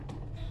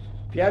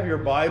If you have your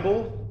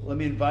Bible, let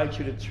me invite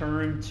you to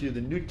turn to the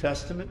New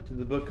Testament, to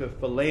the book of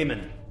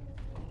Philemon.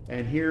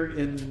 And here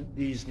in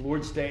these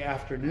Lord's Day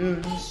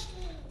afternoons,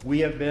 we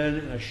have been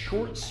in a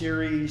short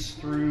series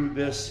through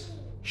this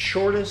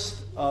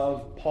shortest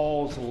of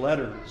Paul's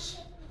letters,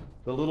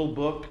 the little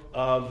book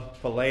of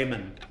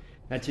Philemon.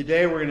 And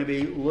today we're going to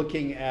be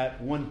looking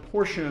at one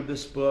portion of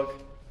this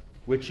book,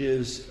 which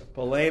is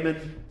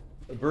Philemon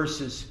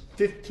verses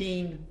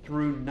 15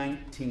 through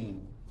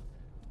 19.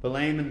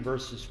 Philemon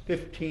verses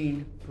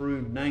 15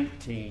 through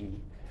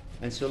 19.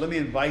 And so let me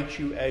invite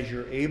you as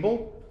you're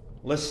able.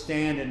 Let's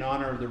stand in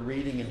honor of the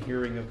reading and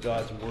hearing of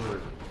God's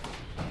word.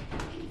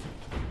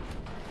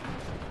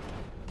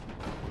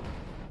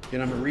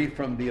 And I'm going to read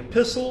from the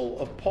epistle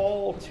of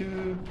Paul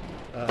to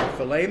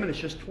Philemon. It's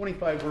just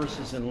 25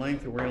 verses in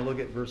length, and we're going to look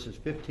at verses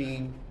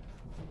 15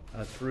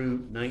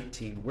 through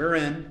 19,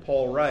 wherein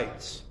Paul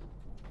writes,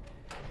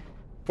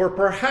 "For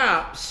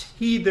perhaps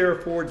he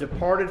therefore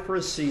departed for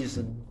a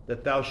season,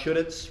 that thou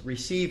shouldest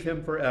receive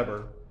him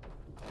forever,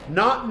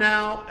 not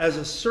now as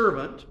a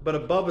servant, but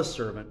above a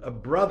servant, a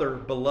brother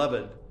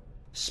beloved,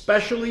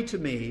 specially to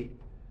me,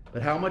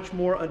 but how much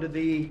more unto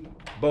thee,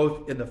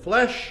 both in the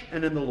flesh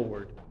and in the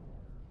Lord.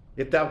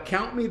 If thou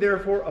count me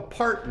therefore a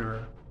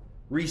partner,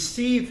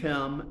 receive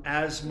him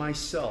as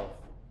myself.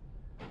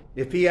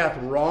 If he hath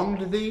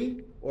wronged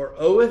thee, or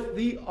oweth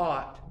thee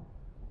aught,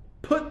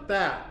 put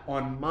that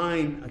on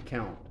mine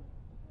account.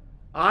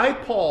 I,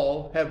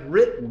 Paul, have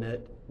written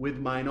it with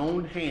mine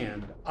own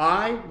hand.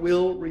 I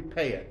will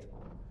repay it.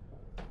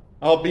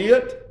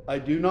 Albeit, I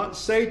do not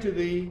say to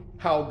thee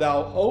how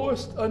thou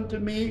owest unto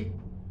me,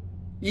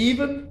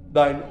 even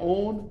thine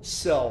own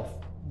self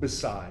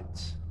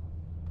besides."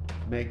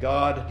 May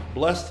God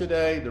bless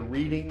today the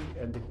reading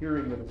and the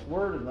hearing of His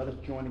word, and let us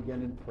join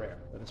again in prayer.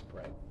 Let us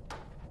pray.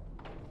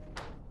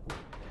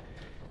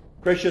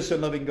 Gracious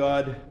and loving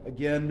God,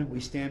 again we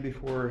stand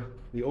before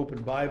the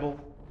open Bible,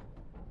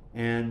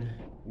 and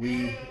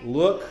we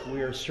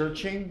are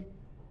searching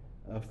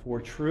for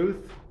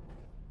truth.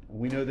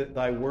 We know that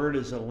thy word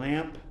is a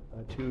lamp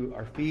to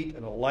our feet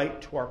and a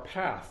light to our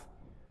path.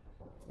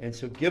 And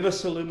so give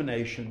us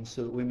illumination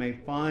so that we may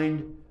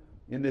find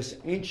in this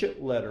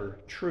ancient letter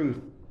truth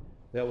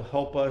that will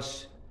help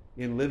us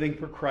in living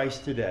for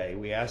Christ today.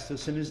 We ask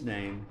this in His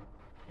name.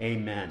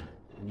 Amen.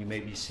 And you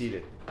may be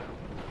seated.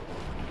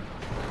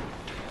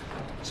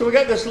 So we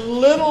got this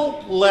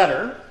little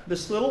letter.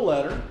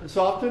 It's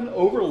often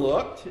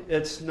overlooked.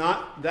 It's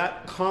not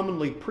that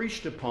commonly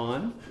preached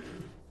upon.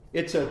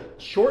 It's a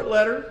short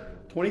letter,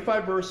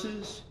 25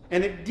 verses,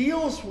 and it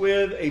deals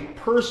with a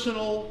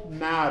personal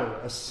matter,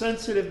 a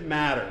sensitive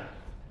matter.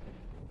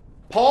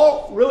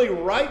 Paul really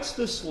writes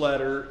this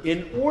letter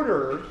in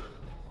order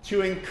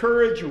to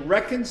encourage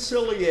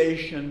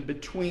reconciliation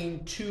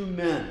between two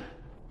men.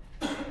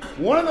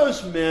 One of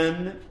those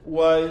men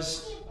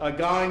was a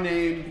guy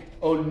named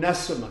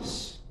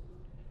Onesimus.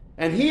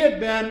 And he had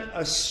been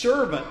a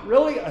servant,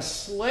 really a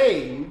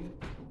slave,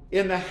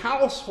 in the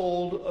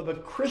household of a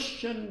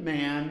Christian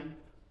man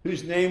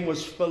whose name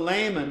was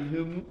Philemon,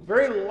 who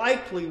very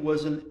likely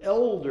was an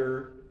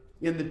elder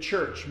in the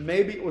church.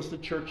 Maybe it was the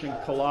church in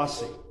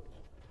Colossae.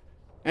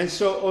 And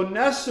so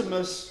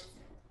Onesimus,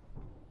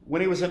 when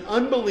he was an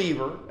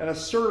unbeliever and a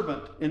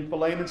servant in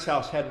Philemon's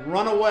house, had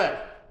run away.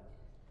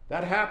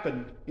 That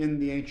happened in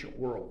the ancient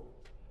world.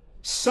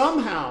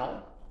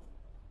 Somehow,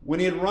 when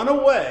he had run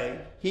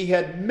away, he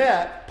had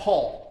met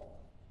Paul.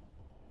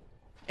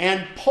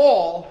 And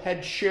Paul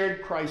had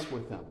shared Christ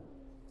with him.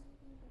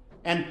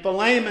 And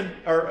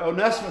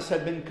Onesimus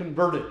had been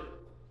converted.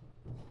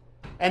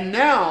 And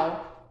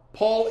now,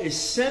 Paul is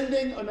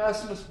sending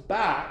Onesimus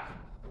back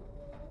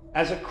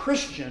as a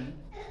Christian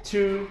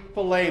to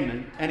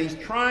Philemon, and he's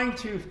trying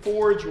to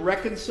forge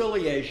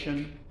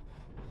reconciliation.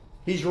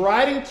 He's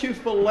writing to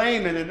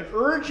Philemon and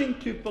urging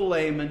to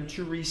Philemon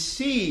to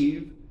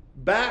receive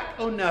back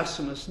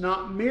Onesimus,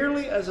 not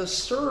merely as a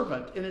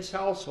servant in his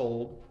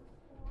household,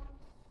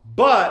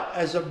 but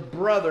as a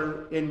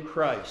brother in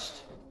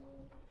Christ.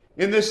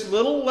 In this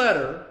little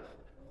letter,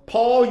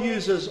 Paul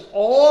uses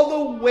all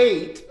the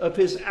weight of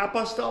his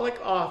apostolic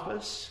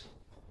office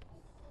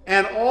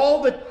and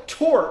all the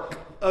torque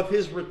of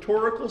his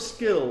rhetorical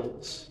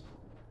skills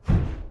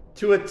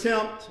to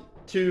attempt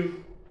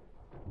to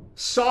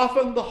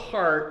soften the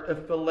heart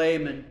of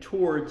Philemon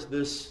towards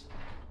this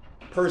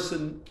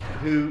person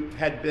who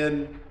had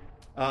been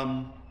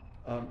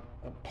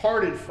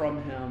parted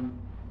from him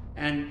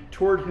and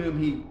toward whom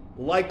he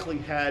likely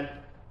had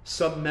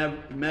some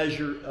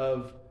measure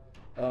of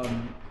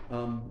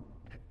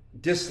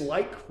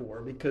dislike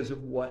for because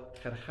of what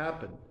had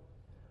happened.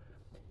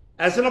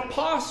 As an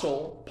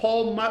apostle,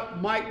 Paul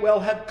might well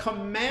have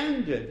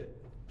commanded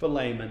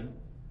Philemon,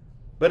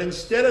 but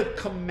instead of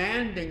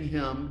commanding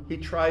him, he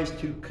tries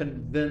to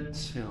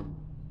convince him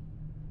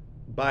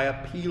by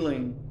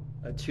appealing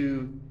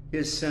to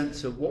his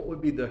sense of what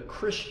would be the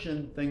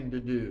Christian thing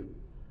to do.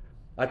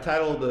 I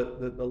titled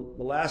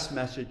the last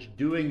message,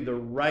 "Doing the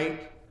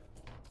Right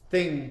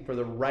Thing for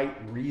the Right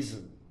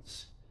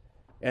Reasons."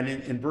 And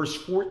in verse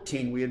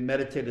 14, we had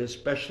meditated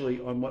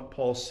especially on what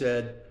Paul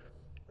said,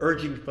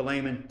 urging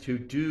Philemon to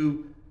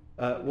do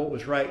what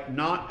was right,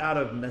 not out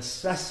of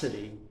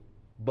necessity,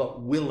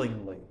 but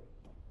willingly.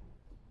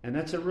 And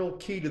that's a real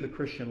key to the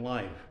Christian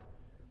life.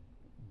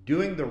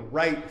 Doing the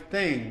right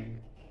thing,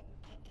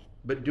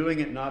 but doing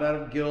it not out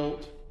of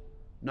guilt,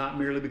 not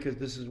merely because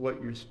this is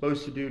what you're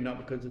supposed to do, not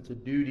because it's a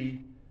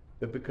duty,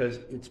 but because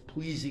it's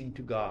pleasing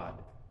to God.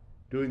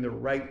 Doing the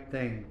right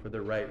thing for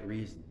the right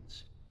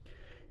reasons.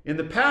 In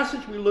the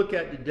passage we look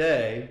at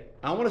today,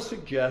 I want to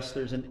suggest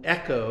there's an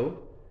echo.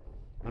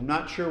 I'm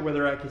not sure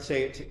whether I could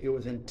say it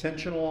was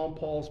intentional on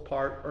Paul's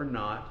part or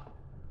not,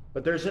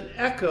 but there's an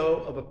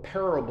echo of a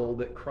parable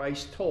that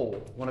Christ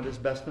told, one of his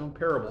best-known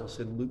parables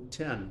in Luke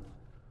 10,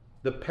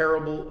 the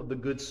parable of the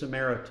Good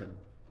Samaritan.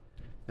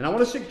 And I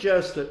want to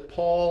suggest that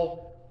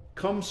Paul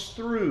comes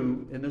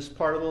through in this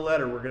part of the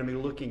letter we're going to be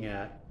looking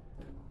at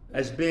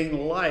as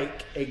being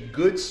like a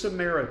good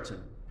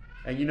Samaritan.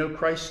 And you know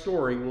Christ's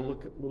story, we'll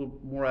look a little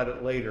more at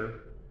it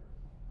later,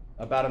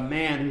 about a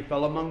man who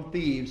fell among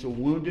thieves, a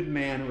wounded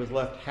man who was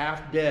left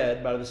half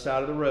dead by the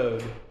side of the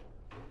road.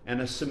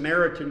 And a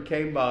Samaritan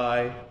came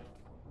by,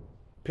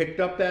 picked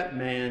up that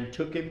man,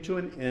 took him to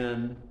an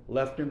inn,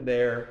 left him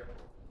there,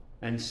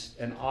 and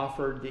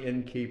offered the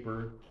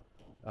innkeeper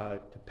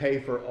to pay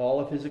for all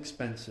of his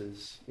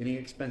expenses, any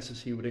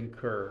expenses he would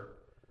incur.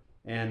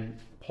 And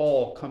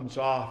Paul comes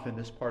off in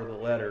this part of the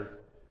letter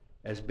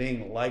as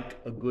being like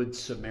a good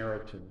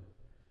Samaritan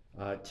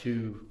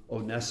to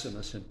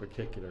Onesimus in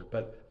particular.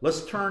 But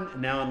let's turn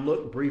now and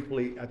look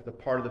briefly at the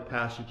part of the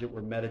passage that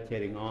we're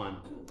meditating on.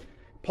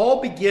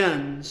 Paul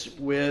begins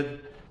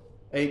with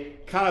a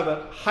kind of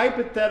a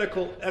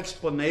hypothetical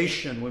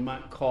explanation, we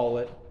might call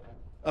it,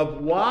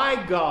 of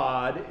why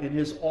God, in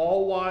his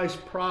all-wise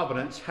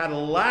providence, had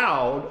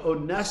allowed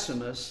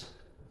Onesimus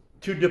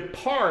to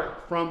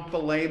depart from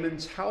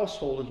Philemon's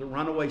household as a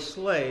runaway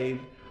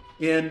slave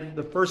in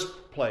the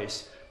first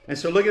place. And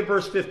so look at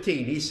verse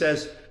 15. He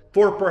says,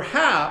 "For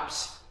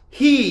perhaps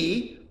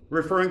he,"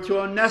 referring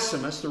to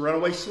Onesimus, the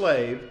runaway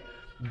slave,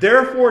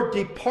 "therefore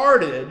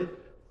departed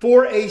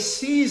for a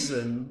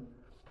season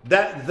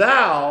that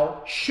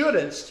thou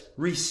shouldest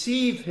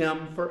receive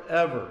him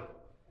forever."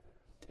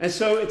 And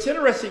so it's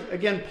interesting,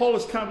 again, Paul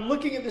is kind of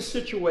looking at this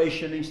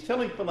situation. He's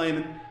telling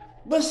Philemon,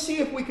 let's see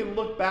if we can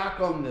look back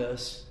on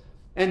this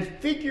and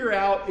figure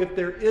out if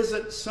there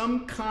isn't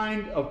some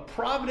kind of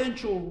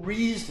providential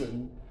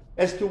reason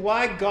as to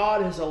why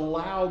God has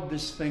allowed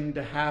this thing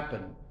to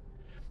happen.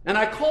 And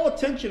I call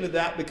attention to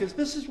that because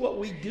this is what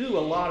we do a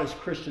lot as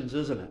Christians,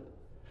 isn't it?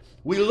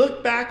 We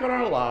look back on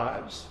our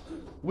lives,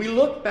 we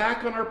look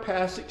back on our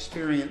past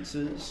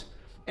experiences,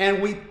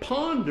 and we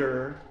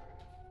ponder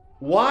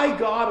why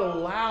God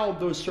allowed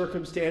those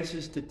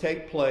circumstances to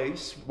take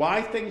place,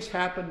 why things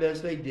happened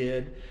as they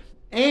did,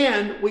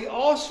 and we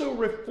also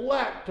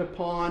reflect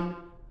upon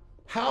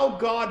how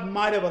God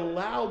might have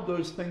allowed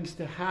those things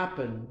to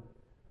happen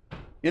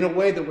in a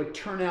way that would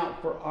turn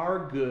out for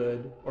our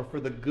good or for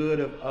the good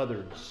of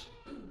others.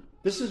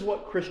 This is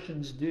what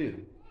Christians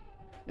do.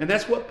 And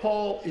that's what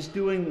Paul is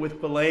doing with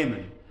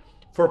Philemon.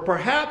 "For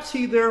perhaps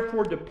he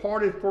therefore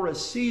departed for a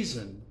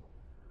season,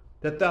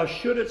 that thou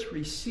shouldest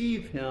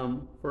receive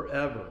him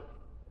forever."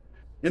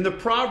 In the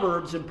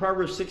Proverbs, in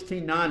Proverbs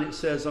 16:9, it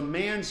says, "A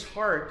man's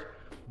heart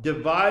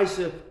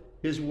deviseth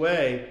his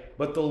way,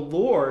 but the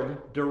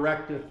Lord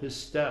directeth his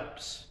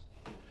steps."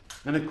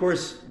 And of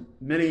course,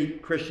 many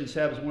Christians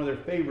have as one of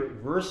their favorite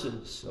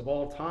verses of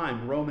all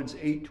time, Romans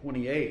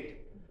 8:28.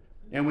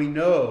 And we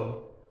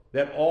know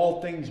that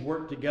all things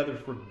work together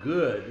for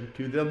good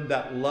to them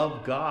that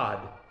love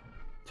God,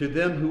 to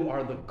them who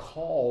are the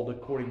called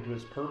according to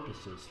his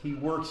purposes. He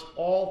works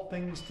all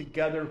things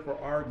together for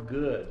our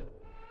good.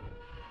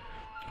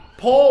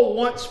 Paul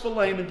wants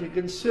Philemon to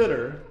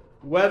consider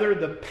whether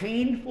the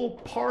painful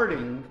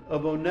parting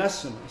of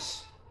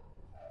Onesimus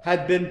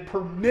had been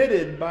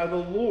permitted by the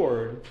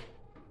Lord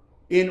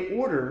in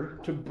order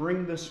to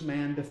bring this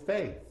man to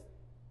faith.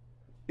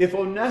 If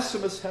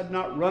Onesimus had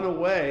not run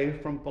away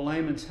from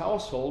Philemon's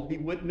household, he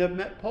wouldn't have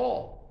met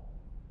Paul.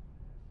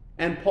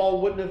 And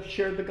Paul wouldn't have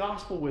shared the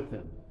gospel with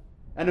him.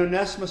 And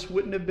Onesimus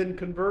wouldn't have been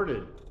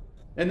converted.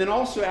 And then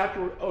also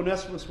after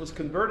Onesimus was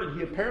converted,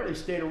 he apparently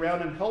stayed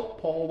around and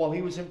helped Paul while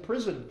he was in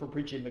prison for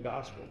preaching the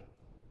gospel.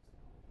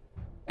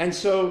 And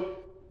so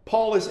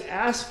Paul is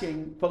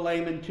asking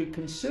Philemon to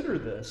consider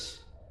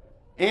this.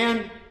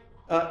 And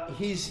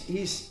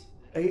he's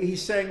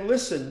saying,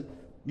 listen,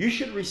 you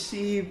should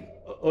receive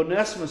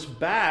Onesimus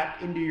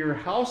back into your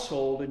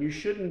household, and you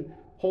shouldn't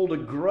hold a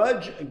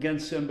grudge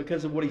against him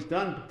because of what he's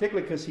done,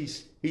 particularly because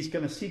he's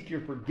going to seek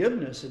your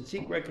forgiveness and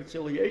seek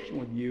reconciliation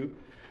with you.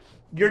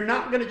 You're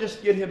not going to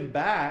just get him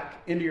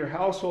back into your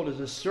household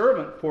as a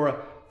servant for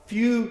a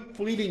few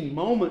fleeting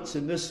moments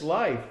in this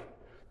life.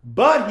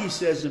 But, he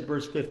says in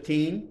verse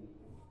 15,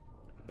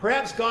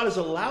 perhaps God has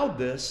allowed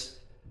this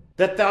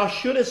that thou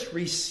shouldest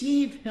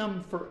receive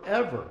him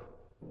forever.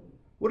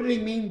 What did he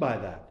mean by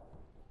that?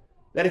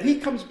 That if he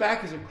comes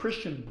back as a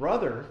Christian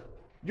brother,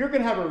 You're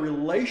going to have a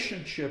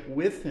relationship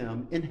with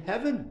him in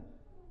heaven.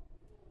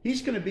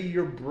 He's going to be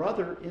your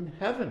brother in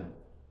heaven.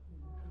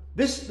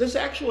 This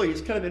actually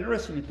is kind of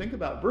interesting to think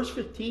about. Verse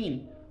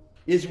 15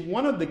 is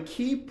one of the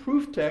key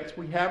proof texts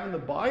we have in the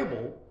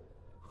Bible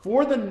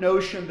for the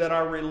notion that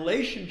our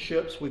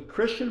relationships with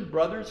Christian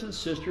brothers and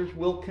sisters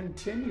will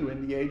continue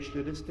in the age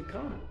that is to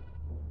come.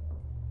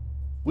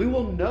 We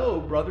will know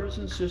brothers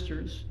and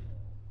sisters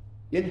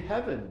in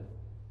heaven.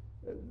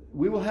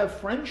 We will have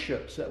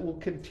friendships that will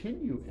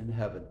continue in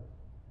heaven.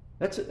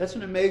 That's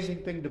an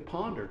amazing thing to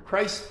ponder.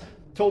 Christ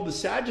told the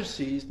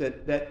Sadducees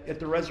that at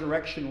the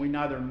resurrection we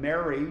neither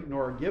marry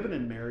nor are given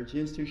in marriage. The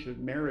institution of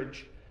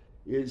marriage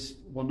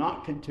will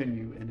not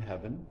continue in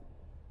heaven,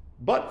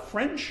 but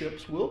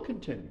friendships will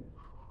continue.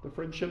 The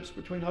friendships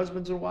between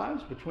husbands and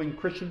wives, between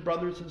Christian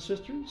brothers and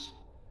sisters.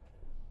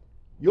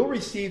 You'll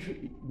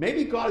receive,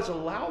 maybe God has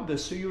allowed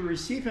this so you'll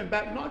receive him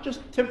back, not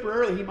just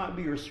temporarily, he might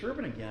be your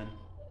servant again,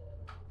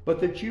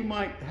 but that you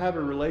might have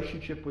a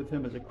relationship with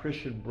him as a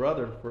Christian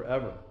brother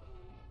forever.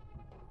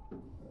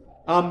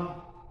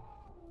 How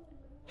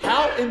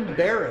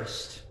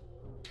embarrassed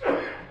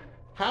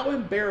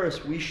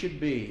we should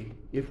be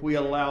if we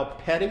allow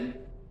petty,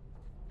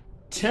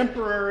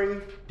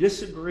 temporary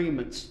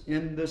disagreements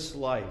in this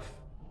life,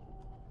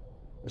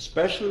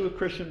 especially with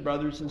Christian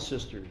brothers and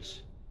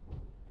sisters,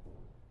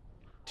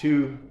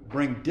 to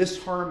bring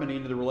disharmony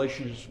into the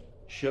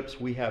relationships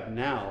we have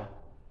now,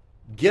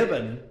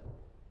 given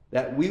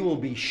that we will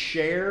be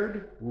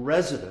shared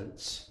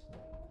residents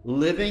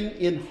living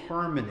in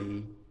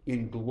harmony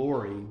in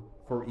glory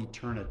for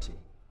eternity.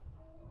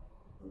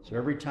 So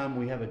every time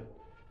we have a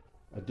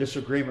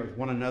disagreement with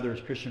one another as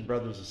Christian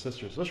brothers and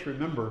sisters, let's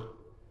remember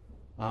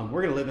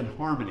we're going to live in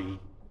harmony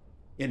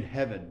in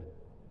heaven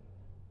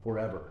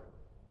forever.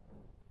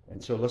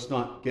 And so let's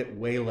not get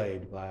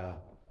waylaid by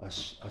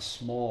a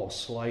small,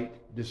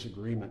 slight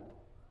disagreement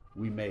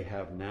we may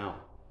have now.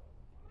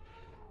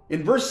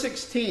 In verse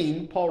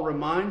 16, Paul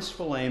reminds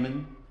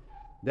Philemon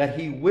that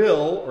he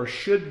will or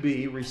should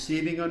be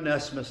receiving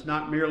Onesimus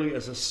not merely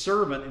as a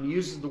servant, and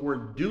uses the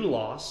word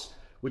doulos,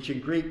 which in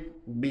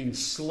Greek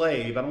means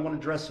slave. I don't want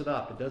to dress it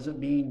up. It doesn't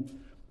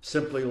mean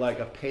simply like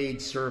a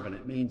paid servant.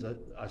 It means an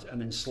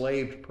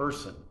enslaved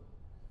person.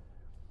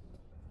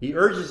 He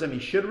urges him he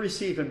should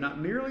receive him not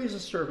merely as a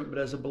servant, but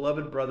as a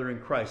beloved brother in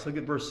Christ. Look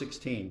at verse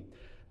 16.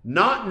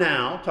 Not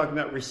now, talking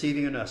about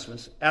receiving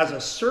Onesimus, as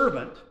a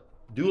servant,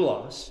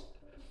 doulos,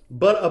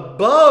 but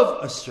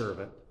above a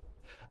servant,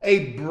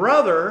 a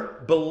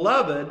brother,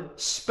 beloved,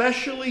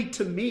 specially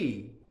to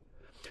me,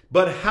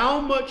 but how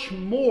much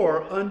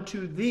more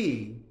unto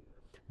thee,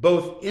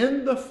 both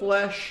in the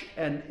flesh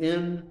and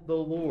in the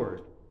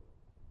Lord.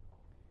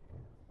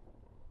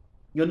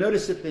 You'll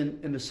notice that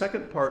in the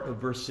second part of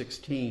verse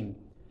 16,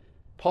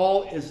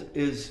 Paul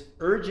is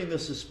urging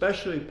this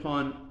especially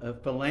upon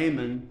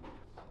Philemon,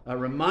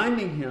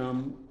 reminding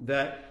him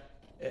that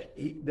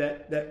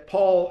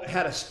Paul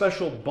had a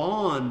special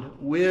bond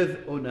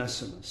with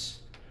Onesimus.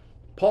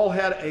 Paul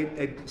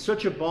had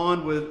such a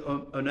bond with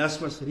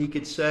Onesimus that he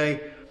could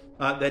say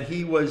that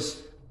he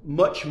was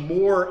much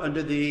more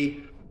unto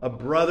thee, a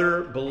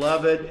brother,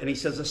 beloved, and he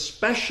says,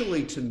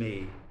 especially to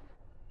me.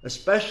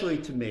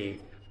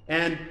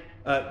 And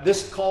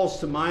this calls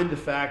to mind the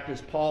fact,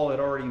 as Paul had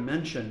already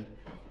mentioned,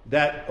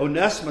 that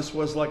Onesimus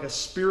was like a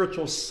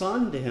spiritual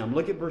son to him.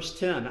 Look at verse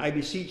 10. I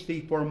beseech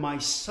thee for my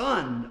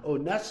son,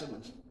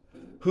 Onesimus,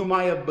 whom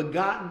I have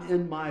begotten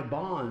in my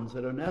bonds.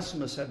 That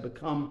Onesimus had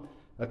become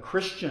a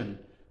Christian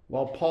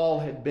while Paul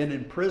had been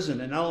in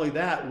prison. And not only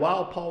that,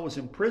 while Paul was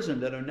in prison,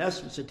 that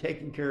Onesimus had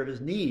taken care of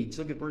his needs.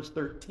 Look at verse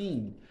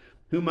 13.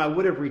 Whom I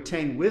would have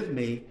retained with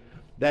me,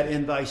 that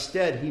in thy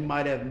stead he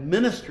might have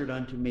ministered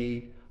unto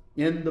me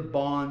in the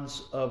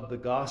bonds of the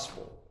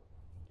gospel.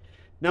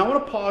 Now I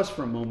want to pause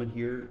for a moment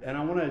here, and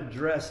I want to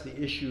address the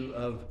issue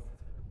of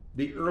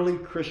the early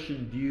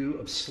Christian view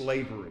of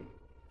slavery.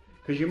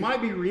 Because you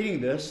might be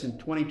reading this in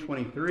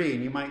 2023,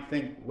 and you might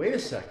think, wait a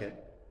second,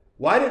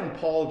 why didn't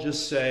Paul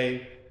just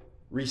say,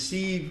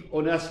 receive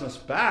Onesimus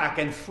back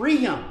and free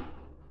him?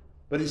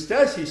 But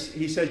instead,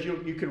 he says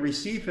you can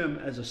receive him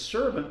as a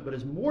servant, but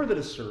as more than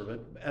a servant,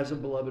 as a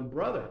beloved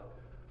brother.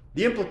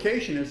 The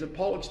implication is that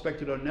Paul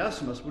expected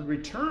Onesimus would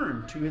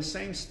return to his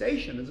same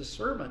station as a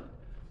servant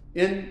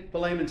in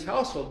Philemon's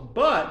household,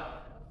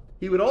 but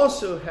he would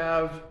also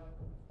have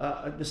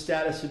the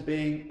status of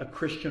being a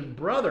Christian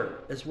brother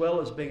as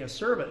well as being a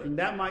servant. And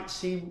that might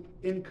seem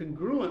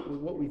incongruent with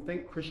what we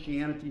think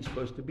Christianity is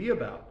supposed to be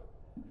about.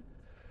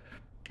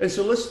 And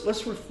so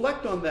let's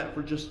reflect on that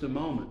for just a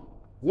moment.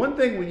 One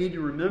thing we need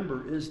to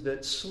remember is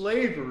that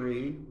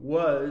slavery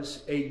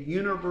was a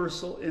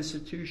universal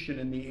institution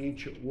in the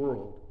ancient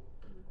world.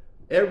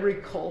 Every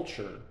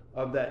culture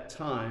of that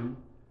time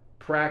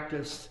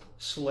practiced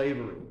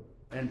slavery,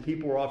 and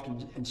people were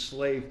often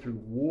enslaved through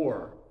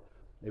war.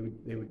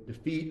 They would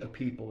defeat a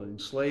people and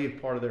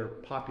enslave part of their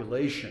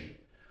population.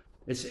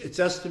 It's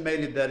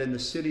estimated that in the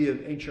city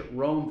of ancient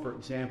Rome, for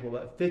example,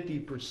 about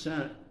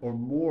 50% or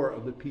more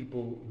of the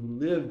people who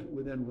lived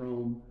within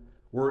Rome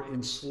were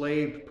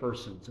enslaved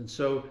persons. And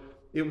so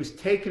it was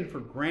taken for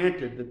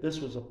granted that this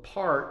was a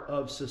part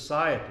of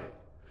society.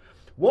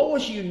 What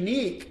was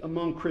unique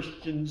among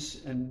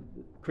Christians and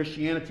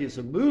Christianity as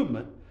a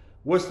movement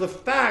was the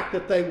fact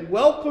that they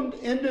welcomed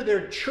into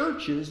their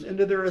churches,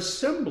 into their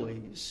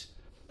assemblies,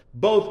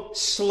 both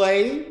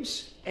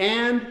slaves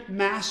and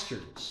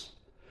masters.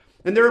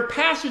 And there are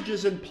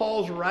passages in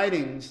Paul's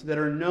writings that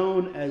are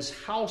known as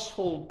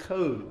household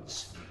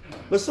codes.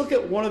 Let's look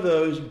at one of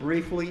those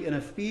briefly in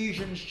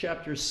Ephesians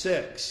chapter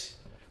 6.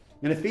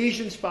 In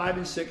Ephesians 5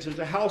 and 6, there's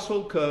a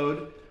household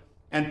code,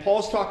 and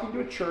Paul's talking to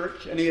a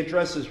church, and he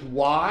addresses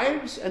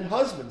wives and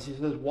husbands. He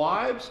says,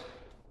 wives,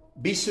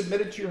 be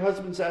submitted to your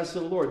husbands as to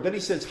the Lord. Then he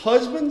says,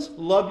 husbands,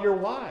 love your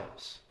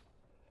wives.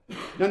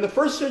 Now, in the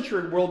first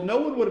century world, no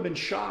one would have been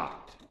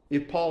shocked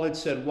if Paul had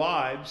said,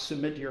 wives,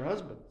 submit to your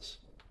husbands.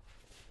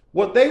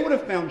 What they would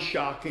have found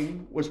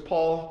shocking was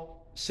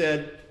Paul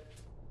said,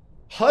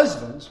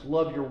 husbands,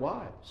 love your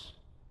wives.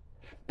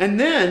 And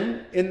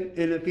then in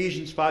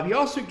Ephesians 5, he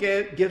also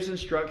gives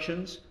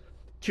instructions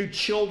to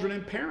children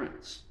and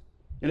parents.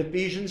 In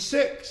Ephesians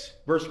 6,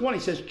 verse 1, he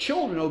says,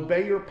 children,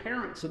 obey your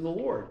parents in the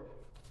Lord.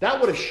 That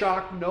would have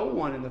shocked no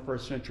one in the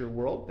first century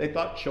world. They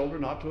thought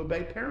children ought to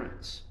obey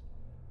parents.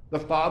 The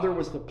father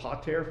was the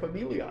pater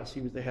familias.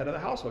 He was the head of the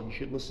household. You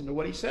should listen to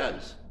what he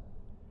says.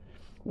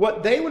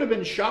 What they would have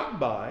been shocked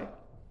by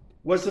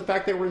was the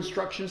fact there were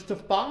instructions to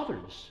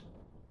fathers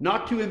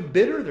not to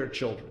embitter their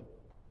children.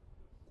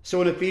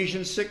 So in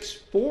Ephesians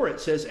 6:4 it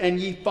says, and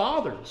ye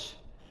fathers,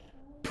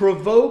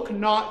 provoke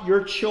not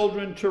your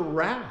children to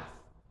wrath,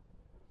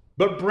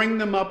 but bring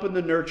them up in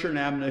the nurture and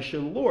admonition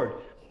of the Lord.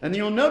 And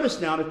you'll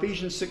notice now in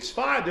Ephesians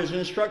 6:5, there's an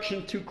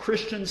instruction to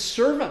Christian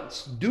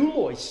servants,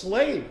 douloi,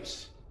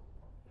 slaves.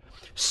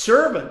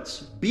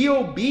 Servants, be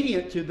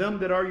obedient to them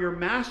that are your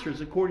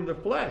masters according to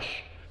the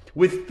flesh,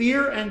 with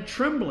fear and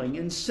trembling,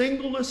 in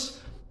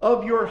singleness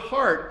of your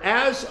heart,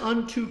 as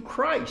unto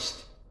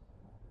Christ.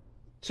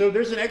 So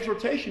there's an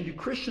exhortation to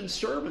Christian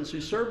servants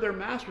who serve their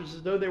masters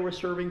as though they were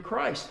serving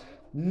Christ.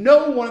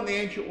 No one in the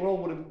ancient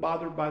world would have been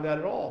bothered by that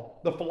at all.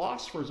 The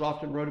philosophers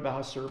often wrote about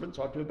how servants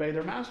ought to obey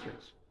their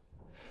masters.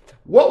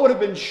 What would have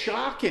been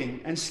shocking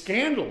and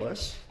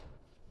scandalous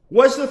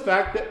was the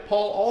fact that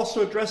Paul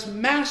also addressed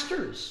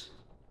masters.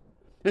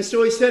 And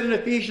so he said in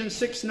Ephesians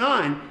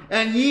 6:9,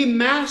 and ye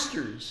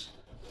masters,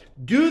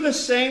 do the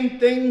same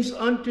things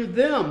unto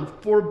them,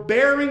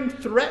 forbearing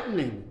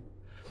threatening,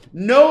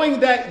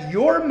 knowing that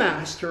your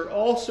master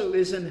also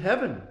is in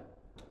heaven.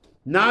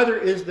 Neither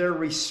is there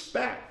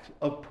respect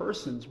of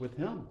persons with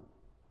him.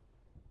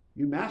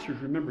 You masters,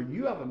 remember,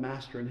 you have a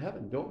master in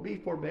heaven. Don't be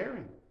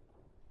forbearing.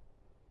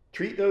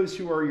 Treat those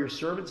who are your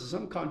servants, in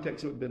some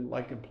contexts it would have been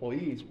like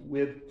employees,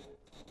 with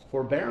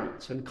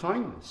forbearance and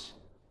kindness.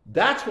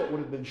 That's what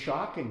would have been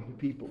shocking to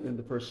people in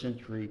the first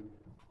century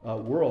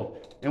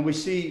world. And we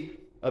see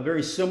a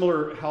very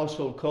similar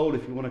household code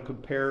if you want to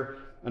compare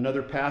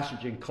another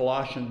passage in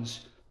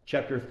Colossians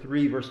chapter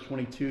 3, verse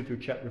 22 through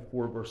chapter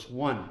 4, verse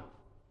 1.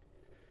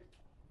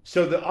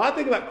 So the odd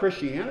thing about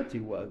Christianity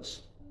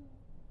was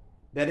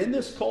that in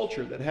this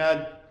culture that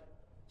had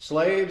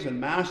slaves and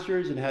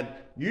masters and had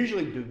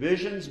usually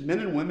divisions, men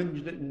and women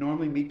didn't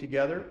normally meet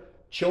together,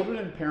 children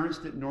and parents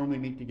didn't normally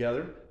meet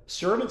together,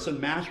 servants and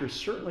masters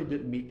certainly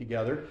didn't meet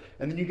together,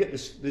 and then you get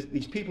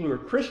these people who are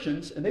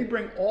Christians, and they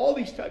bring all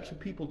these types of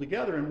people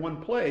together in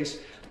one place.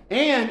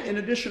 And in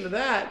addition to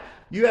that,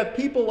 you have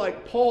people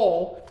like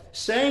Paul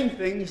saying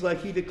things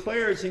like he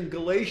declares in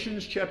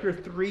Galatians chapter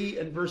 3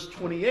 and verse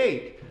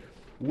 28,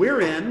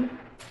 wherein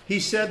he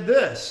said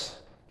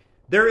this,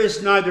 there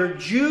is neither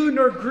Jew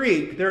nor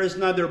Greek, there is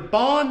neither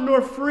bond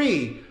nor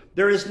free,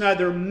 there is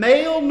neither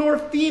male nor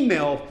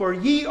female, for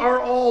ye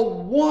are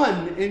all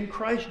one in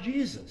Christ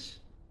Jesus.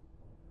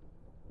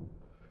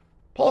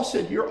 Paul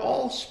said you're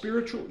all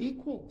spiritual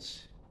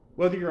equals,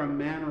 whether you're a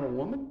man or a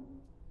woman,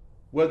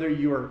 whether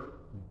you're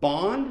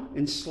bond,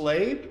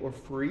 enslaved, or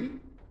free,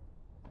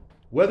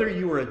 whether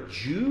you are a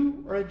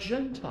Jew or a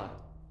Gentile.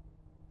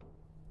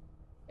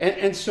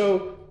 And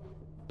so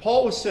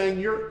Paul was saying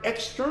your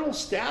external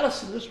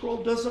status in this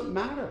world doesn't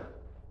matter.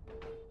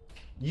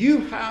 You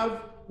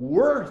have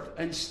worth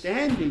and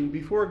standing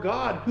before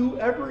God,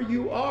 whoever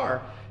you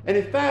are. And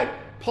in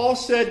fact, Paul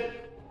said,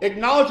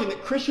 acknowledging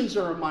that Christians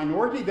are a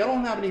minority, they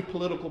don't have any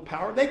political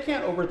power, they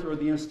can't overthrow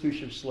the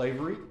institution of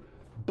slavery.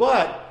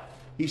 But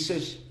he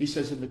says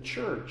in the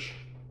church,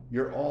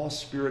 you're all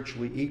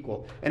spiritually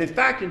equal. And in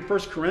fact, in 1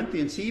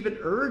 Corinthians, he even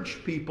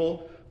urged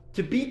people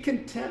to be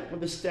content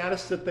with the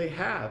status that they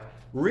have,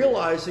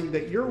 realizing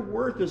that your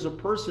worth as a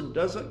person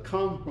doesn't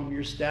come from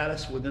your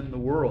status within the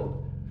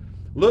world.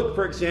 Look,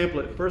 for example,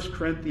 at 1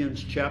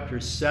 Corinthians chapter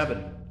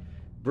 7,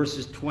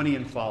 verses 20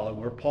 and following,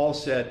 where Paul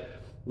said,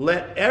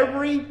 let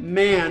every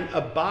man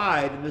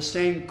abide in the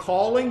same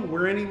calling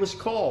wherein he was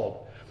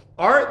called.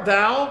 Art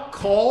thou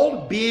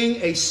called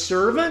being a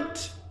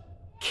servant?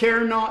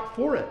 Care not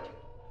for it.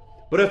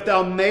 But if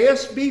thou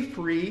mayest be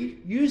free,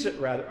 use it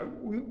rather.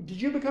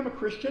 Did you become a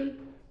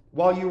Christian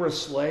while you were a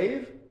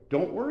slave?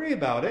 Don't worry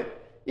about it.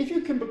 If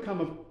you can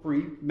become a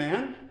free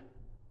man,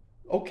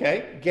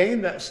 okay,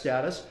 gain that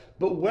status.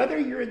 But whether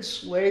you're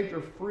enslaved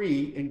or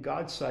free in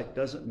God's sight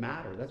doesn't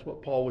matter. That's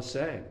what Paul was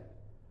saying.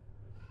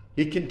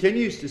 He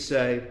continues to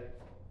say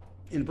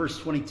in verse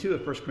 22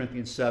 of 1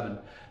 Corinthians 7,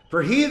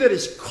 "For he that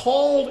is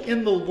called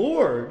in the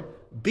Lord,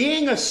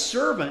 being a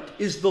servant,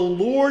 is the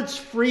Lord's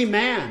free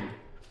man.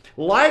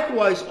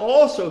 Likewise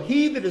also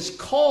he that is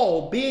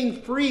called,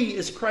 being free,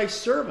 is Christ's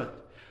servant."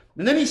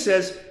 And then he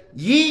says,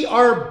 "Ye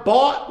are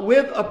bought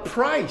with a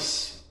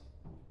price.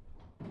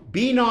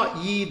 Be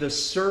not ye the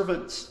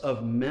servants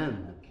of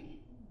men."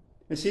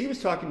 And see, he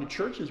was talking to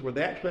churches where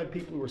they actually had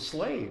people who were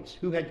slaves,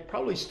 who had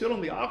probably stood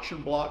on the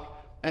auction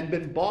block and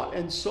been bought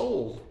and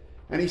sold.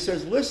 And he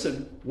says,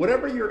 listen,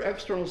 whatever your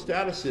external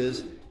status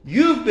is,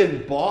 you've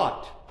been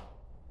bought.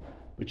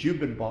 But you've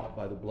been bought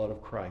by the blood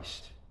of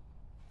Christ.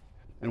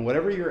 And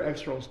whatever your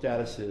external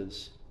status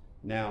is,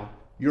 now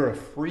you're a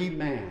free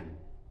man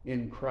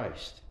in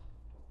Christ.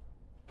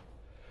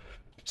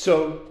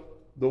 So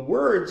the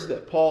words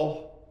that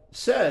Paul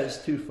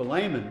says to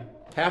Philemon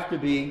have to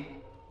be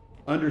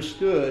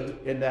understood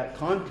in that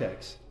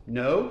context.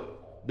 No,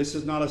 this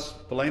is not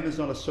Philemon's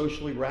not a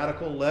socially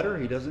radical letter.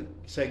 He doesn't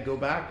say go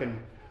back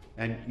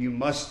and you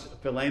must,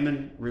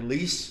 Philemon,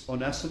 release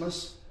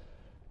Onesimus.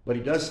 But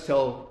he does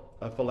tell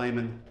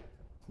Philemon,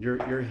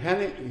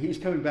 he's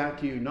coming back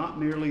to you not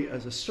merely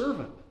as a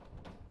servant,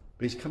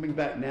 but he's coming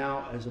back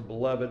now as a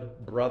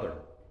beloved brother.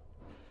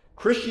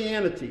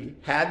 Christianity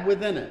had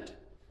within it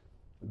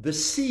the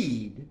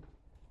seed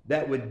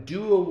that would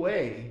do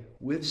away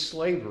with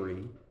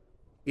slavery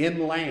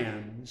in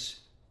lands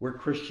where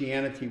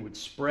Christianity would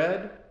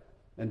spread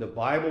and the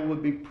Bible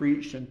would be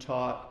preached and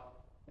taught,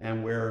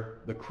 and where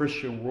the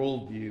Christian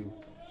worldview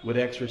would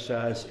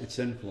exercise its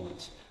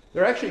influence.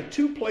 There are actually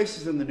two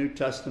places in the New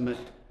Testament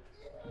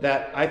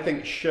that I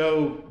think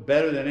show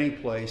better than any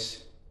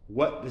place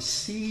what the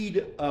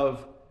seed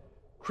of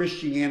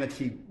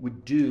Christianity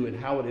would do and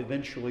how it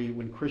eventually,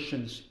 when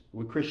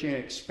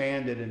Christianity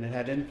expanded and it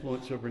had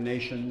influence over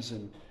nations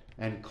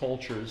and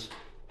cultures,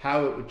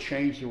 how it would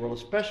change the world,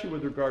 especially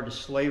with regard to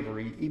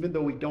slavery, even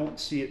though we don't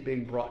see it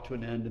being brought to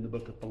an end in the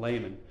book of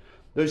Philemon.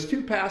 Those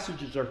two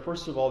passages are,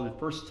 first of all, in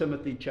 1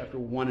 Timothy chapter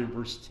 1 and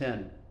verse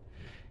 10.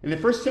 In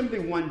 1 Timothy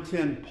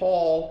 1:10,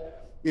 Paul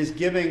is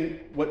giving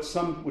what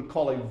some would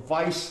call a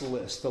vice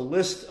list, a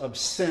list of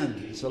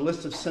sins, a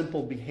list of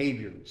sinful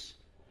behaviors.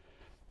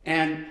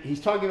 And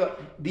he's talking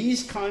about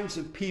these kinds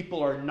of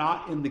people are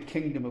not in the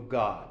kingdom of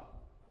God.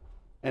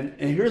 And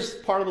here's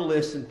part of the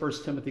list in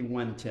 1 Timothy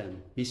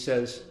 1:10. He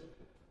says,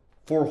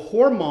 "For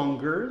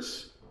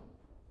whoremongers,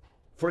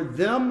 for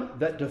them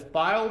that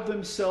defile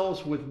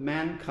themselves with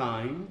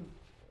mankind,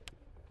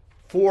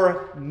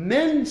 for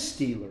men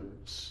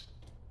stealers,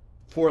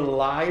 for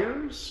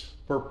liars,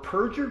 for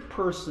perjured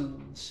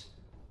persons,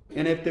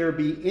 and if there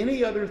be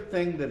any other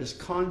thing that is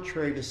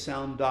contrary to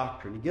sound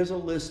doctrine." He gives a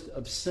list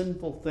of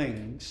sinful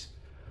things.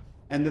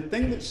 And the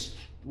thing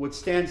what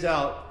stands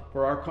out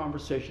for our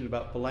conversation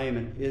about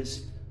Philemon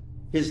is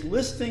his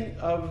listing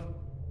of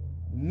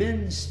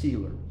men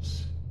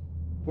stealers.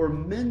 For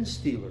men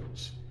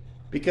stealers.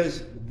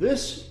 Because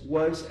this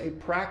was a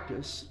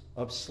practice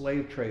of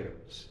slave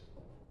traders.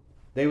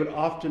 They would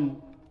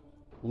often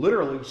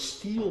literally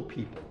steal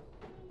people,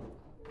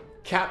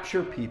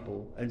 capture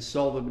people, and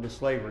sell them into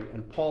slavery.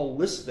 And Paul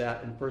lists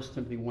that in 1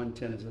 Timothy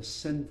 1:10 as a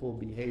sinful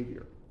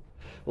behavior.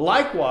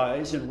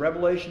 Likewise, in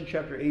Revelation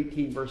chapter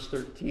 18, verse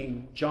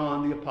 13,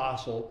 John the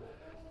Apostle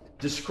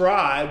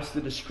describes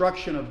the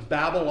destruction of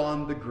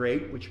Babylon the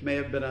Great, which may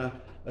have been a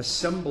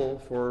symbol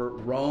for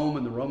Rome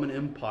and the Roman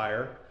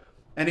Empire.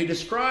 And he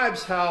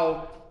describes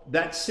how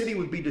that city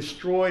would be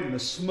destroyed and the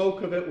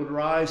smoke of it would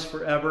rise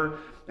forever.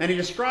 And he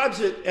describes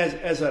it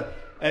as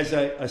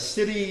a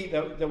city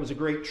that was a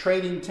great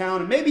trading town.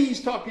 And maybe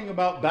he's talking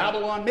about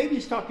Babylon. Maybe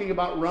he's talking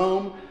about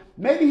Rome.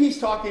 Maybe he's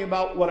talking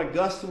about what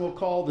Augustine will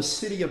call the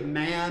city of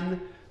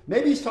man.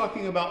 Maybe he's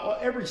talking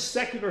about every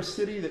secular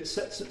city that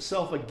sets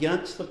itself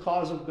against the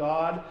cause of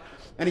God.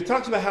 And he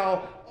talks about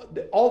how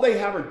all they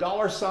have are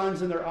dollar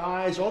signs in their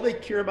eyes. All they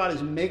care about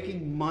is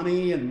making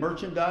money and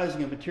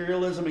merchandising and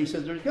materialism. And he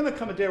says there's going to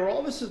come a day where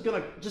all this is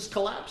going to just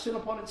collapse in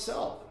upon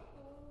itself.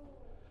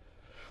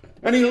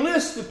 And he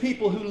lists the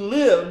people who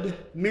lived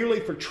merely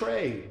for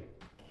trade.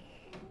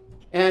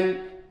 And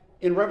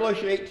in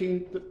Revelation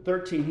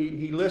 18:13,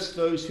 he lists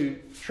those who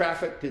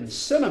trafficked in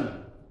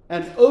cinnamon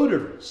and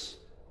odors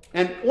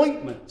and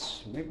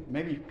ointments.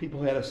 Maybe people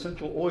who had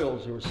essential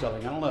oils they were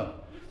selling, I don't know.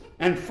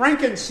 And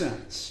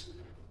frankincense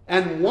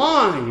and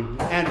wine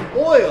and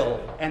oil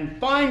and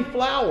fine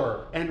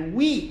flour and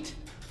wheat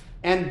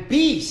and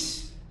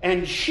beasts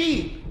and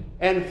sheep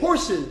and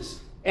horses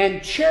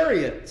and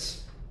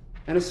chariots.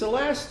 And it's the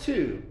last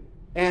two.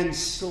 And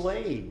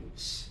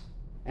slaves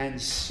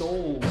and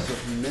souls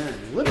of men.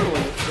 Literally,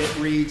 it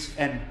reads,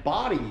 and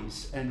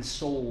bodies and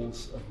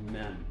souls of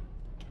men.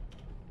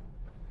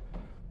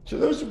 So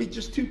those would be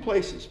just two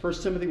places,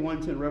 1 Timothy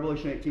 1:10,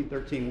 Revelation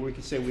 18:13, where we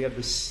could say we have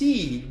the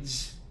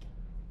seeds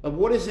of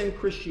what is in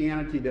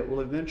Christianity that will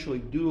eventually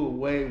do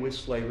away with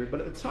slavery. But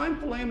at the time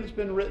Philemon has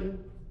been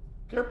written,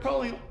 there are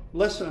probably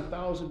less than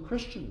 1,000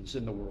 Christians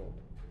in the world.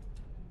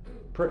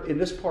 in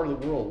this part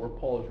of the world where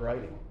Paul is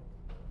writing,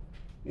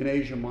 in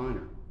Asia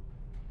Minor.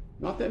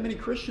 Not that many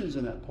Christians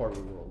in that part of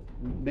the world.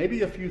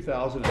 Maybe a few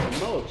thousand at the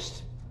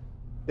most.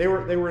 They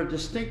were a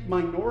distinct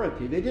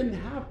minority. They didn't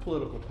have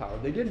political power.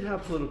 They didn't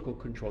have political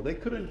control. They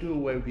couldn't do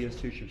away with the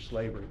institution of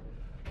slavery.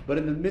 But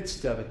in the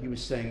midst of it, he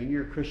was saying, in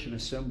your Christian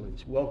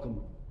assemblies,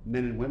 welcome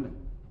men and women,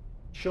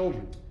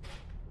 children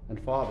and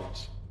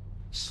fathers,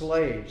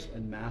 slaves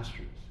and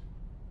masters.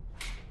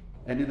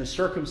 And in the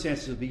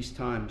circumstances of these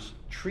times,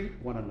 treat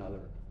one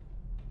another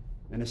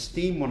and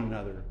esteem one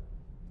another,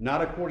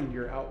 not according to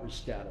your outward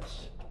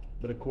status,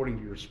 but according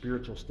to your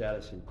spiritual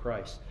status in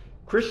Christ.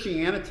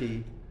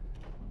 Christianity,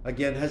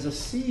 again, has a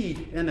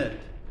seed in it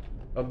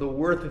of the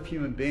worth of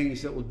human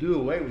beings that will do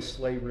away with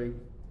slavery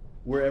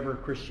wherever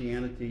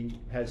Christianity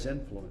has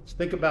influence.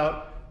 Think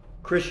about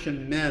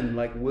Christian men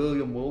like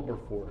William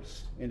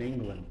Wilberforce in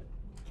England,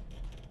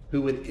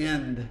 who would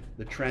end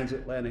the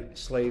transatlantic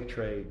slave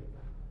trade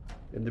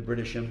in the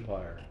British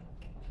Empire.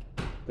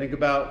 Think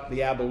about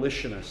the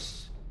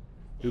abolitionists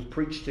who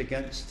preached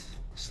against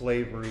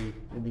slavery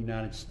in the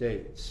United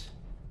States.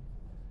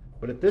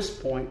 But at this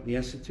point, the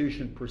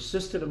institution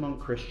persisted among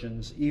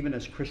Christians, even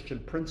as Christian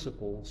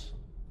principles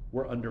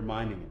were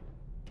undermining it.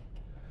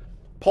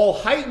 Paul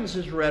heightens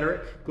his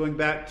rhetoric, going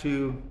back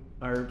to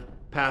our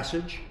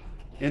passage,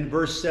 in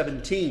verse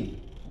 17,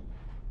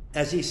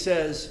 as he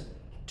says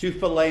to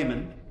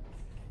Philemon,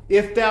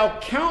 if thou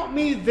count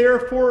me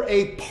therefore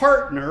a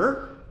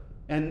partner,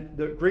 and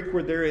the Greek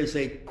word there is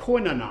a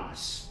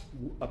koinonos,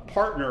 a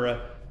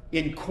partner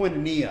in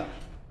koinonia,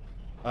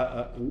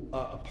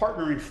 a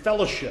partner in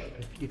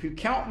fellowship. If you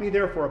count me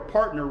therefore a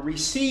partner,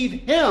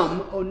 receive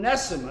him,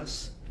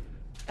 Onesimus,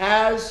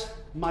 as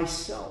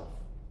myself.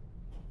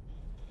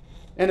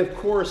 And of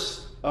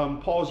course,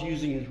 Paul's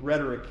using his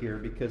rhetoric here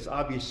because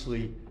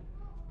obviously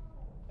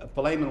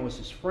Philemon was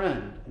his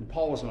friend and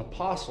Paul was an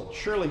apostle.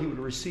 Surely he would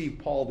receive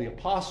Paul the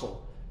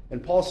apostle.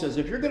 And Paul says,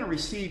 if you're going to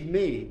receive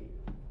me,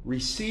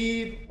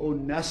 receive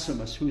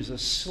Onesimus, who's a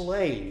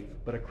slave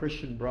but a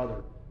Christian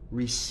brother.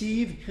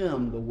 Receive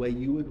him the way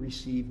you would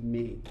receive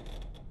me.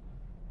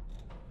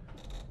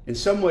 In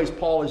some ways,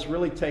 Paul is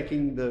really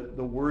taking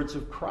the words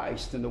of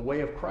Christ and the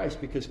way of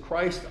Christ, because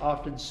Christ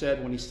often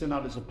said when he sent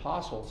out his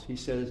apostles, he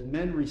says,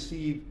 men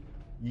receive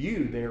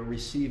you, they are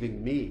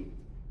receiving me.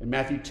 In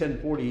Matthew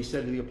 10:40, he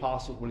said to the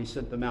apostles when he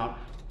sent them out,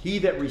 he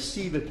that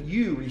receiveth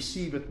you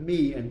receiveth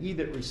me, and he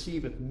that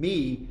receiveth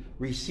me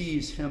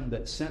receives him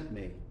that sent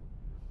me.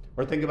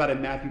 Or think about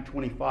in Matthew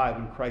 25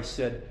 when Christ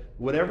said,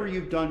 whatever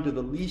you've done to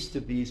the least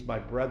of these, my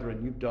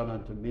brethren, you've done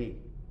unto me.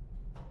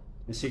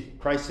 And see,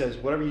 Christ says,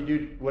 whatever you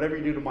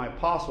do to my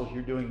apostles,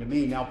 you're doing to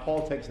me. Now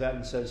Paul takes that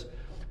and says,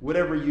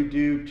 whatever you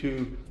do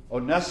to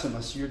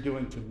Onesimus, you're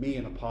doing to me,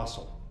 an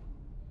apostle.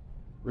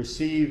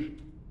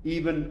 Receive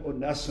even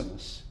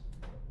Onesimus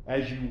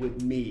as you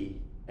would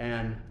me,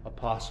 an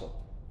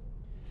apostle.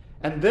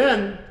 And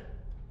then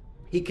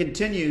he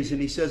continues and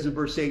he says in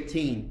verse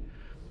 18,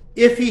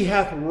 if he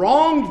hath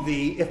wronged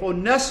thee, if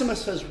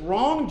Onesimus has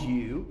wronged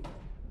you,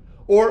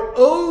 or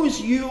owes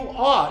you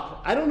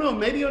aught, I don't know,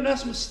 maybe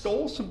Onesimus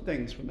stole some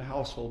things from the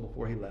household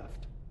before he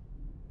left.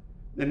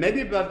 And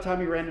maybe by the time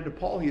he ran into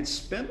Paul, he had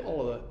spent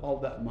all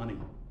that money.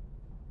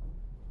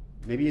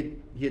 Maybe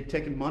he had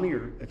taken money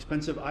or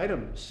expensive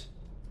items.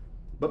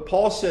 But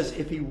Paul says,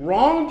 if he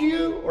wronged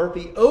you or if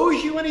he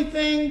owes you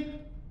anything,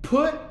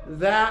 put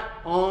that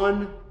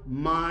on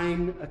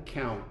mine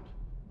account.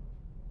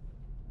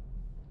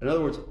 In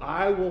other words,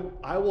 I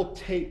will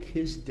take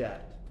his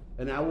debt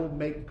and I will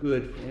make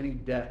good for any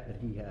debt that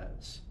he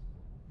has.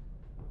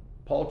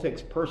 Paul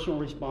takes personal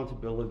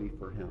responsibility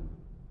for him.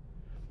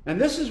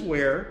 And this is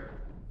where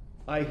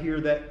I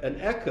hear that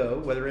an echo,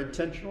 whether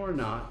intentional or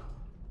not,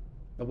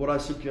 of what I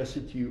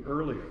suggested to you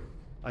earlier.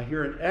 I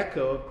hear an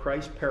echo of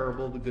Christ's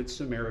parable of the Good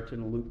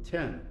Samaritan in Luke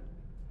 10.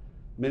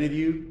 Many of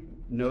you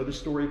know the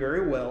story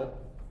very well.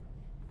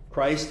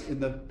 Christ, in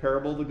the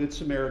parable of the Good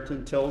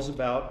Samaritan, tells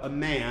about a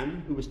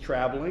man who was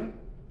traveling,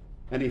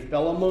 and he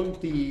fell among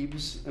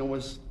thieves and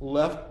was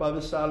left by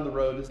the side of the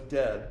road as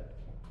dead.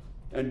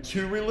 And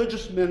two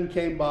religious men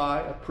came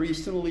by, a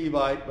priest and a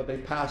Levite, but they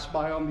passed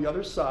by on the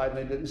other side, and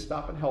they didn't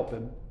stop and help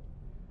him.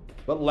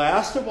 But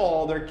last of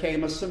all, there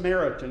came a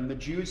Samaritan. The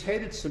Jews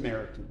hated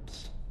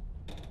Samaritans.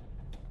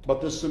 But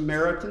the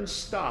Samaritan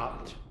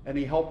stopped, and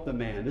he helped the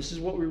man. This is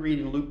what we read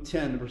in Luke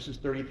 10, verses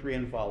 33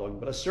 and following.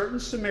 But a certain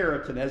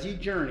Samaritan, as he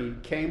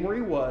journeyed, came where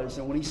he was,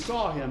 and when he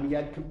saw him, he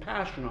had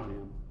compassion on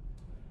him.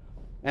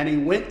 And he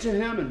went to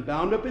him and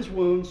bound up his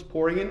wounds,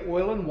 pouring in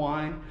oil and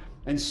wine,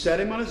 and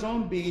set him on his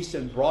own beast,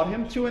 and brought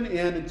him to an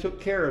inn, and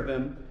took care of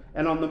him.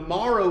 And on the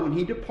morrow, when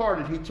he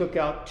departed, he took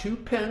out 2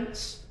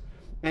 pence,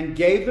 and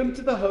gave them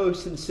to the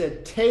host, and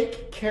said,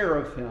 take care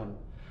of him.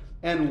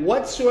 And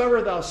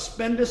whatsoever thou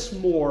spendest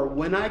more,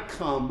 when I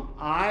come,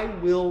 I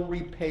will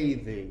repay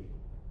thee.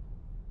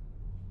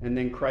 And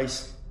then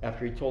Christ,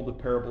 after he told the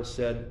parable,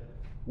 said,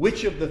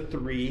 which of the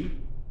 3,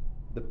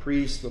 the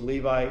priest, the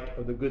Levite,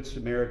 or the Good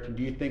Samaritan,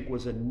 do you think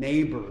was a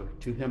neighbor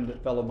to him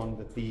that fell among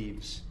the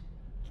thieves?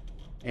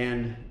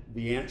 And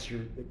the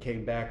answer that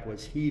came back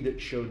was, he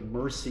that showed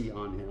mercy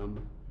on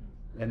him.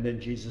 And then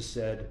Jesus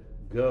said,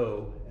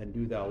 go and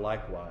do thou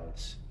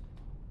likewise.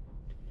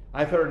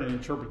 I've heard an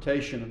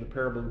interpretation of the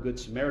parable of the Good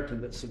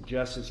Samaritan that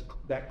suggests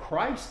that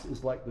Christ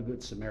is like the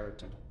Good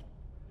Samaritan,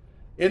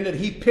 in that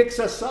he picks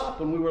us up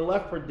when we were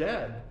left for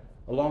dead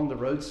along the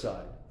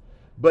roadside.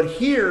 But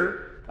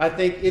here, I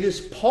think it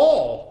is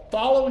Paul,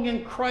 following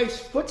in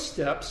Christ's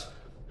footsteps,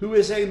 who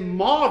is a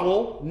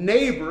model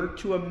neighbor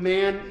to a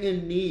man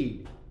in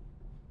need.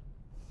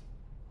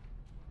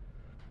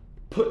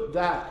 Put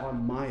that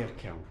on my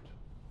account.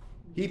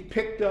 He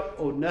picked up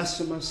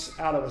Onesimus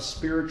out of a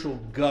spiritual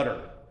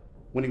gutter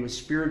when he was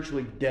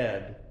spiritually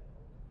dead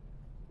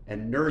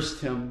and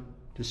nursed him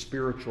to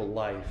spiritual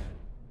life.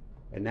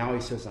 And now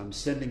he says, I'm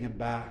sending him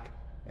back,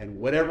 and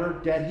whatever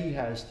debt he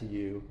has to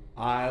you,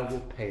 I will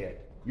pay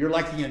it. You're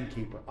like the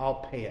innkeeper. I'll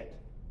pay it.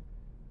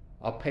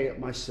 I'll pay it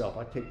myself.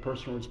 I take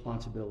personal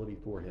responsibility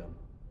for him.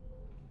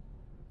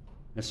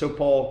 And so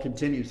Paul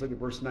continues. Look at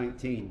verse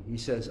 19. He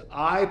says,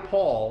 I,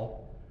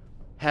 Paul,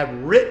 have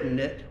written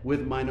it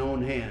with mine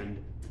own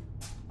hand.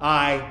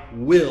 I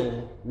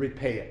will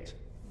repay it.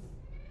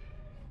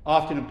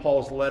 Often in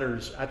Paul's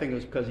letters, I think it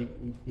was because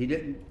he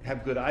didn't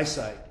have good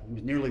eyesight. He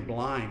was nearly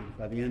blind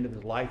by the end of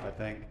his life, I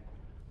think.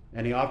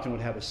 And he often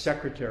would have a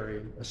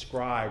secretary, a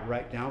scribe,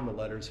 write down the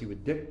letters. He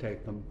would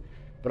dictate them.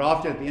 But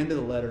often at the end of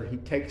the letter, he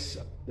takes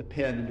the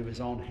pen into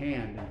his own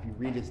hand. And if you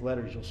read his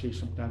letters, you'll see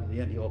sometimes at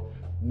the end he'll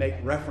make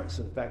reference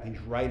to the fact that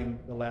he's writing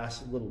the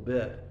last little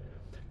bit.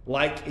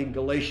 Like in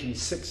Galatians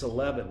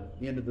 6:11,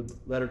 the end of the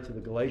letter to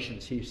the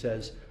Galatians, he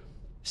says,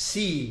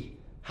 see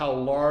how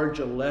large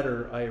a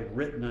letter I have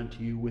written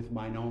unto you with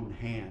mine own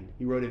hand.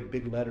 He wrote it in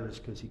big letters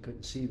because he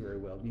couldn't see very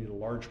well. He needed a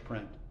large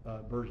print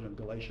version of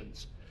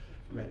Galatians.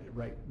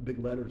 Write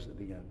big letters at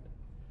the end.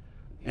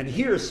 And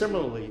here,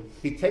 similarly,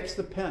 he takes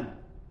the pen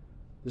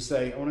to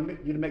say, I want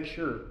you to make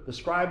sure the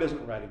scribe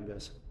isn't writing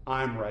this.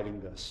 I'm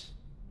writing this.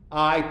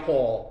 I,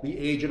 Paul, the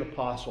aged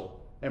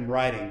apostle, am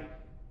writing.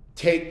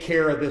 Take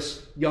care of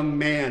this young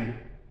man.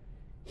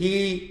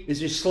 He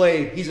is your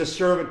slave. He's a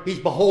servant. He's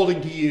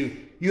beholden to you.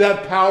 You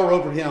have power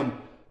over him,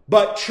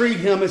 but treat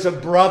him as a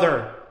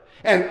brother,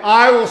 and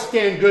I will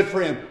stand good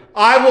for him.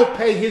 I will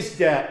pay his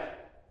debt.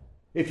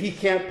 If he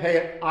can't pay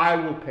it, I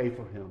will pay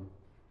for him.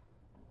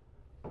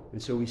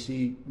 And so we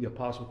see the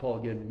Apostle Paul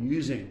again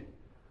using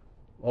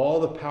all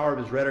the power of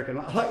his rhetoric. And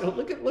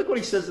look what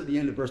he says at the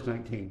end of verse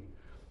 19.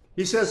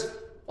 He says,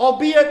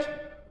 albeit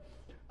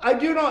I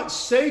do not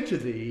say to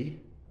thee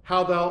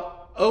how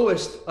thou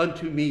owest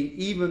unto me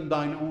even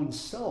thine own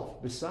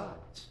self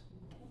besides.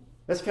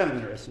 That's kind of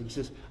interesting. He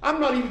says,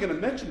 I'm not even going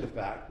to mention the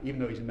fact, even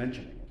though he's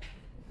mentioning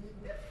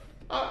it.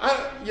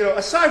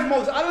 Aside from all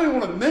this, I don't even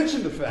want to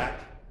mention the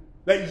fact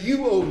that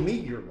you owe me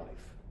your life.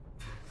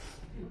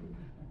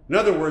 In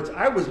other words,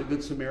 I was a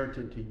good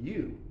Samaritan to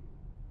you.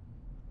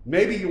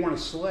 Maybe you weren't a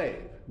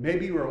slave.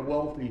 Maybe you were a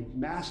wealthy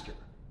master.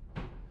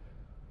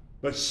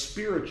 But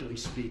spiritually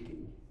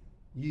speaking,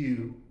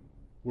 you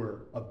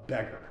were a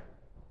beggar.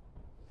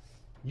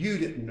 You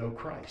didn't know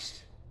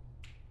Christ.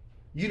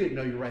 You didn't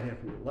know your right hand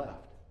from your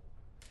left.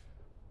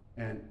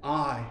 And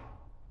I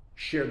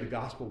shared the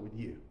gospel with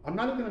you. I'm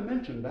not even going to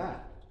mention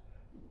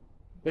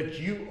that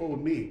you owe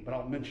me, but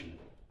I'll mention it.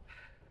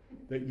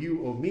 That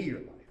you owe me your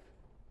life.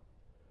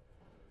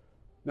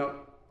 Now,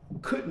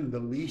 couldn't the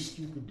least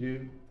you could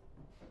do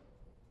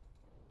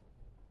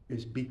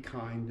is be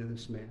kind to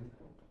this man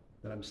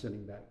that I'm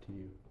sending back to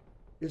you?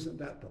 Isn't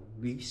that the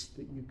least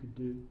that you could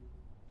do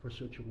for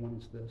such a one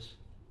as this?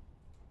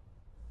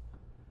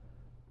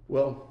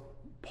 Well,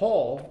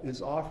 Paul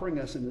is offering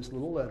us in this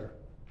little letter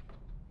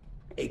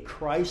a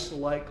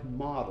Christ-like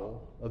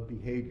model of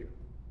behavior.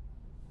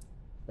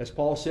 As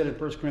Paul said in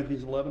 1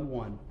 Corinthians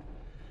 11:1,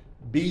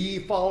 be ye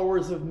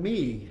followers of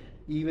me,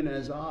 even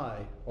as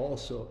I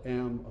also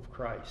am of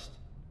Christ.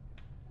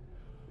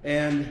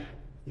 And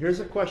here's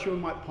a question we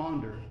might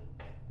ponder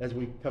as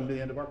we come to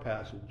the end of our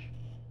passage.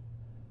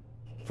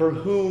 For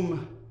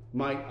whom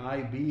might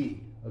I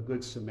be a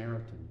good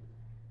Samaritan?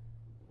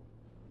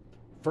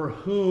 For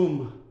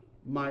whom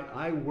might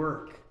I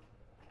work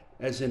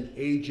as an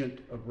agent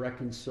of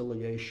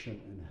reconciliation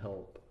and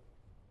help?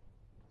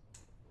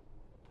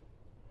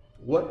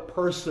 What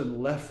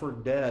person left for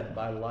dead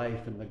by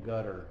life in the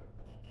gutter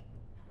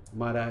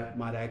might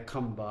I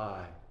come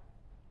by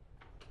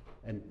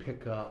and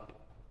pick up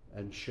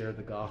and share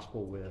the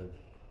gospel with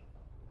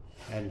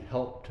and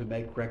help to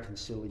make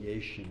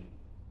reconciliation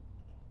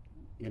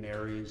in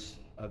areas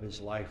of his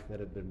life that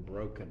have been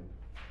broken?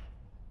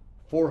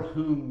 For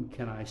whom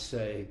can I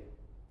say,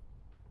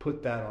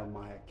 put that on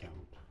my account?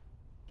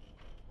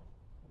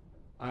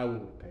 I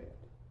will pay it.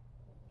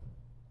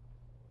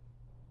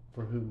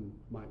 For whom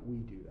might we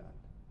do that?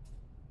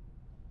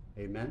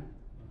 Amen?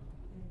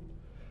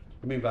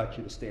 Let me invite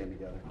you to stand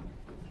together.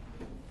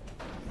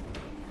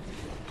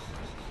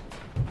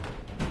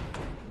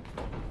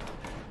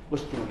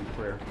 Let's join in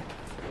prayer.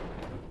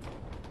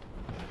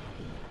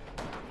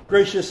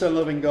 Gracious and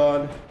loving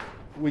God,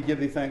 we give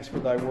thee thanks for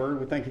thy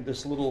word. We thank you for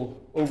this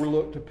little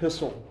overlooked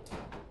epistle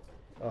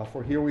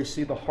For here we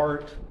see the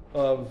heart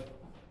of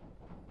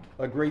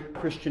a great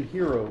Christian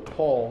hero,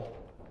 Paul,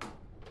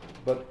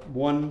 but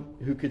one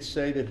who could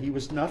say that he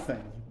was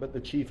nothing but the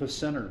chief of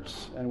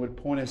sinners and would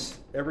point us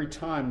every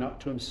time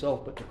not to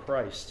himself but to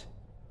Christ.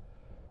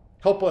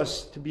 Help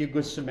us to be a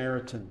good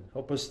Samaritan.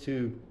 Help us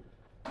to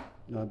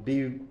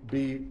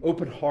be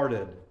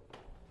open-hearted,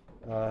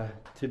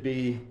 to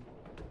be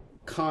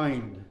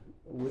kind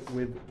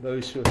with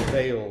those who have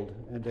failed,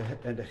 and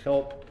to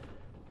help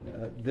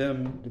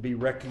them to be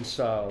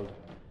reconciled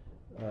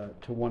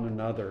to one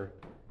another,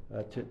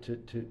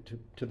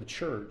 to the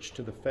church,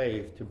 to the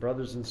faith, to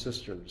brothers and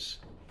sisters,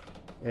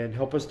 and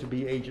help us to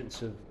be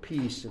agents of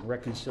peace and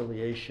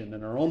reconciliation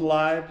in our own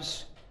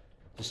lives,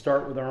 to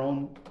start with our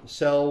own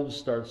selves,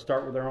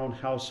 start with our own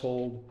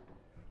household,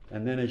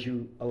 and then as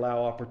you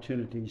allow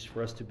opportunities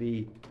for us to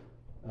be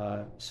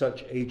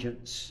such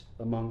agents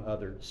among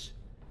others.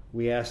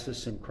 We ask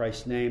this in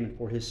Christ's name and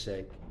for his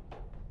sake.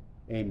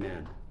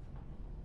 Amen.